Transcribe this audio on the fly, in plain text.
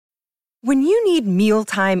When you need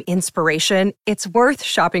mealtime inspiration, it's worth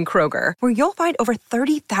shopping Kroger, where you'll find over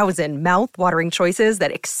 30,000 mouth-watering choices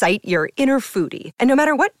that excite your inner foodie. And no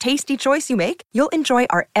matter what tasty choice you make, you'll enjoy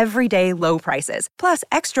our everyday low prices, plus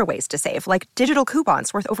extra ways to save, like digital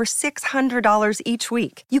coupons worth over $600 each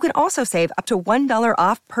week. You can also save up to $1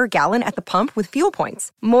 off per gallon at the pump with fuel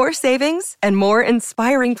points. More savings and more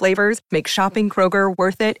inspiring flavors make shopping Kroger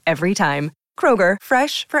worth it every time. Kroger,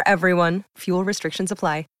 fresh for everyone. Fuel restrictions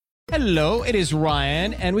apply. Hello, it is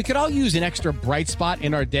Ryan, and we could all use an extra bright spot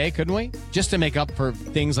in our day, couldn't we? Just to make up for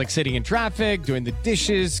things like sitting in traffic, doing the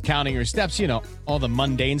dishes, counting your steps, you know, all the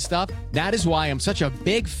mundane stuff. That is why I'm such a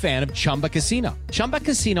big fan of Chumba Casino. Chumba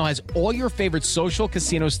Casino has all your favorite social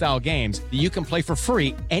casino-style games that you can play for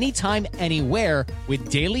free anytime, anywhere with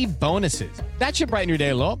daily bonuses. That should brighten your day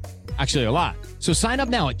a little. Actually, a lot. So sign up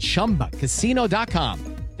now at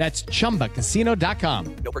ChumbaCasino.com. That's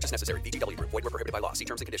ChumbaCasino.com. No purchase necessary. VGW Group. Void where prohibited by law. See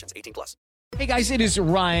terms and conditions. 18+. Hey guys, it is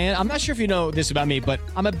Ryan. I'm not sure if you know this about me, but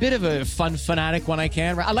I'm a bit of a fun fanatic when I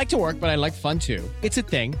can. I like to work, but I like fun too. It's a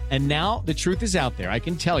thing. And now the truth is out there. I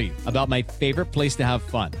can tell you about my favorite place to have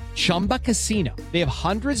fun. Chumba Casino. They have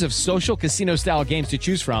hundreds of social casino style games to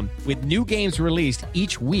choose from with new games released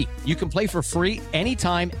each week. You can play for free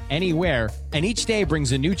anytime, anywhere. And each day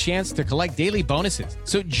brings a new chance to collect daily bonuses.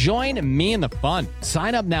 So join me in the fun.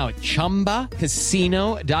 Sign up now at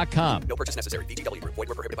ChumbaCasino.com. No purchase necessary. VGW Group. Void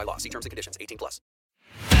where prohibited by law. See terms and conditions. 18+.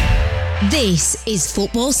 This is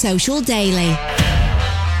Football Social Daily.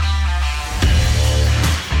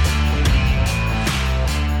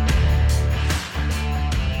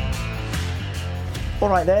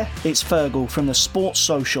 Alright there, it's Fergal from the Sports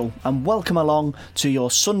Social, and welcome along to your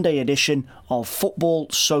Sunday edition of Football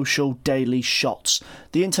Social Daily Shots.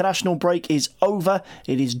 The international break is over,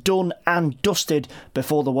 it is done and dusted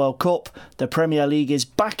before the World Cup. The Premier League is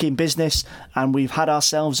back in business, and we've had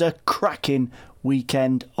ourselves a cracking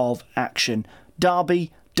weekend of action. Derby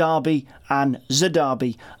and the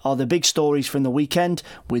Derby are the big stories from the weekend,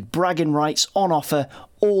 with bragging rights on offer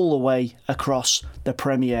all the way across the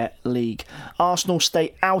Premier League. Arsenal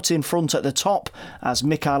stay out in front at the top as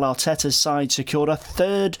Mikel Arteta's side secured a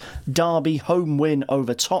third Derby home win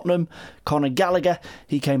over Tottenham. Conor Gallagher,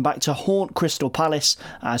 he came back to haunt Crystal Palace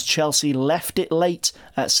as Chelsea left it late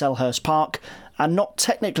at Selhurst Park, and not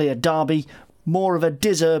technically a derby, more of a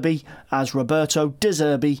Deserby, as Roberto De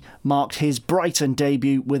Zerbi marked his Brighton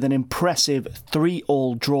debut with an impressive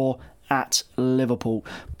 3-3 draw at Liverpool.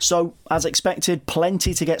 So, as expected,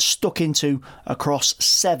 plenty to get stuck into across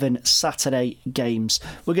 7 Saturday games.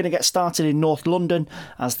 We're going to get started in North London,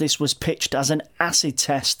 as this was pitched as an acid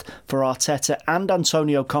test for Arteta and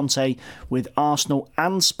Antonio Conte, with Arsenal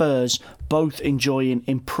and Spurs both enjoying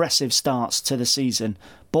impressive starts to the season.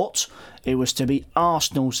 But it was to be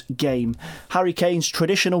Arsenal's game. Harry Kane's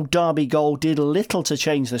traditional derby goal did little to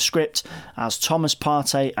change the script, as Thomas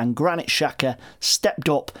Partey and Granit Xhaka stepped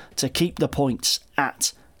up to keep the points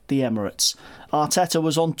at the Emirates. Arteta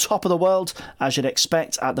was on top of the world, as you'd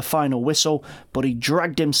expect at the final whistle, but he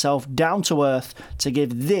dragged himself down to earth to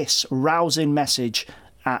give this rousing message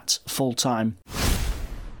at full time.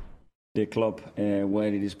 The club, where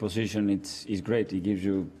it is positioned, it's great. It gives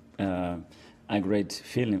you a great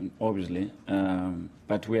feeling, obviously,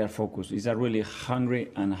 but we are focused. It's a really hungry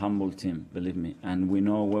and humble team, believe me, and we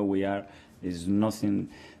know where we are. There's nothing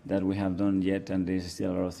that we have done yet, and there's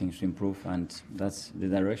still a lot of things to improve, and that's the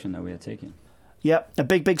direction that we are taking. Yep, a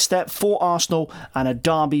big step for Arsenal, and a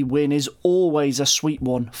derby win is always a sweet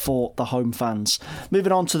one for the home fans.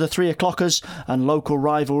 Moving on to the 3 o'clockers, and local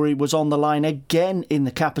rivalry was on the line again in the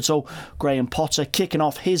capital. Graham Potter kicking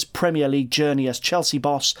off his Premier League journey as Chelsea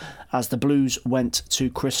boss as the Blues went to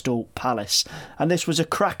Crystal Palace. And this was a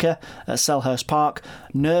cracker at Selhurst Park.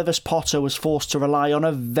 Nervous Potter was forced to rely on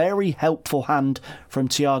a very helpful hand from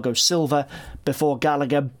Thiago Silva before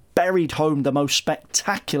Gallagher buried home the most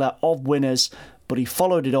spectacular of winners, but he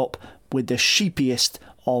followed it up with the sheepiest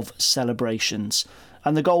of celebrations.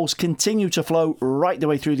 And the goals continue to flow right the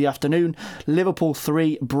way through the afternoon. Liverpool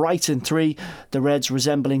 3, Brighton 3. The Reds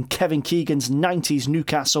resembling Kevin Keegan's 90s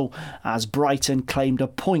Newcastle as Brighton claimed a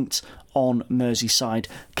point on Merseyside.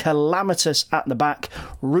 Calamitous at the back,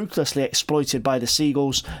 ruthlessly exploited by the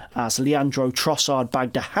Seagulls as Leandro Trossard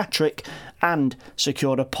bagged a hat-trick and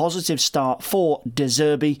secured a positive start for De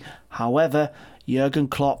Zerbi. However, Jurgen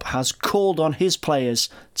Klopp has called on his players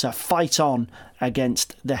to fight on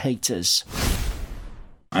against the haters.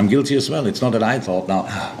 I'm guilty as well. It's not that I thought, now,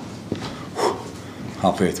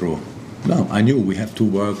 halfway through. No, I knew we have to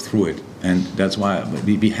work through it. And that's why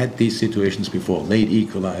we had these situations before, late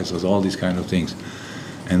equalizers, all these kind of things.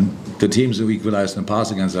 And the teams who equalized and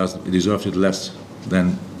passed against us deserved it less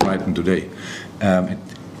than Brighton today. It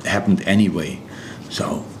happened anyway.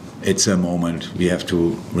 So it's a moment we have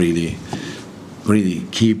to really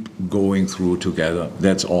keep going through together.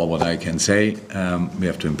 That's all what I can say. We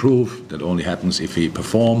have to improve. That only happens if we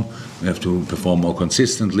perform. We have to perform more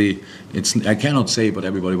consistently. I cannot say what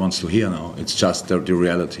everybody wants to hear now. It's just the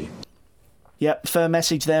reality. Yep, fair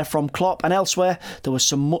message there from Klopp. And elsewhere, there was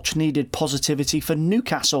some much-needed positivity for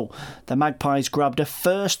Newcastle. The Magpies grabbed a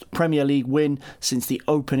first Premier League win since the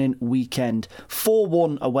opening weekend.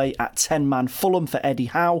 4-1 away at 10-man Fulham for Eddie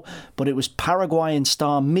Howe, but it was Paraguayan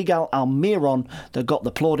star Miguel Almiron that got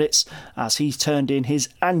the plaudits as he turned in his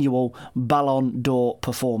annual Ballon d'Or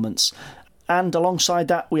performance. And alongside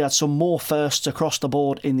that, we had some more firsts across the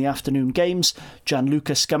board in the afternoon games.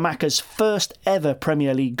 Gianluca Scamacca's first ever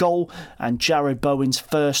Premier League goal and Jared Bowen's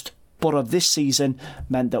first but of this season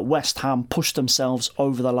meant that West Ham pushed themselves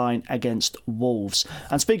over the line against Wolves.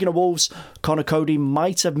 And speaking of Wolves, Conor Coady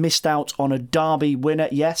might have missed out on a derby winner,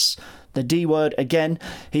 yes. The D word again,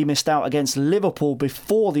 he missed out against Liverpool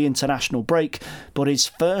before the international break, but his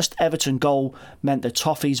first Everton goal meant the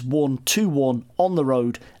Toffees won 2-1 on the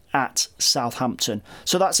road at Southampton.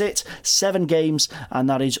 So that's it, 7 games, and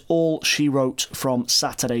that is all she wrote from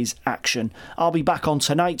Saturday's action. I'll be back on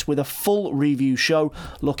tonight with a full review show,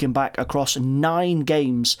 looking back across 9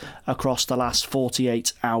 games across the last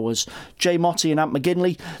 48 hours. Jay Motti and Ant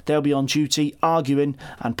McGinley, they'll be on duty arguing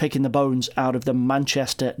and picking the bones out of the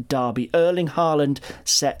Manchester derby. Erling Haaland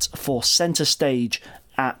set for centre stage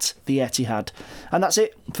at the Etihad. And that's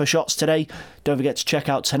it for Shots today. Don't forget to check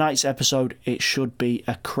out tonight's episode. It should be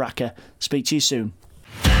a cracker. Speak to you soon.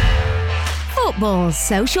 Football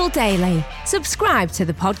Social Daily. Subscribe to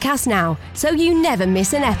the podcast now so you never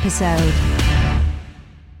miss an episode.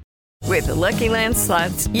 With the Lucky Land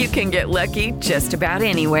Slots, you can get lucky just about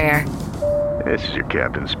anywhere. This is your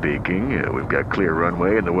captain speaking. We've got clear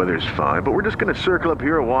runway and the weather's fine, but we're just going to circle up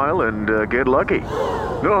here a while and get lucky.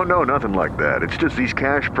 No, nothing like that. It's just these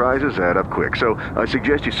cash prizes add up quick. So I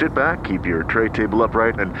suggest you sit back, keep your tray table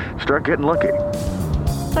upright, and start getting lucky.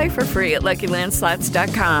 Play for free at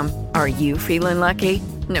LuckyLandSlots.com. Are you feeling lucky?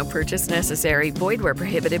 No purchase necessary. Void where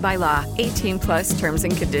prohibited by law. 18+ terms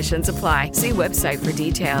and conditions apply. See website for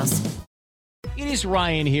details. It is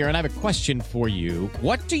Ryan here, and I have a question for you.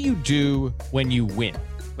 What do you do when you win?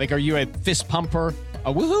 Like, are you a fist pumper,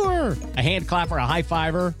 a woohooer, a hand clapper, a high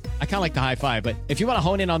fiver? I kind of like the high five, but if you want to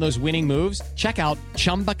hone in on those winning moves, check out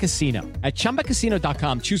Chumba Casino. At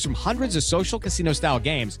ChumbaCasino.com, choose from hundreds of social casino-style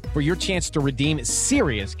games for your chance to redeem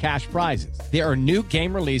serious cash prizes. There are new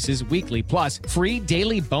game releases weekly, plus free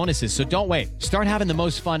daily bonuses, so don't wait. Start having the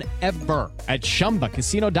most fun ever at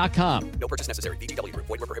ChumbaCasino.com. No purchase necessary. VGW Group.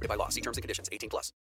 Void where prohibited by law. See terms and conditions. 18+.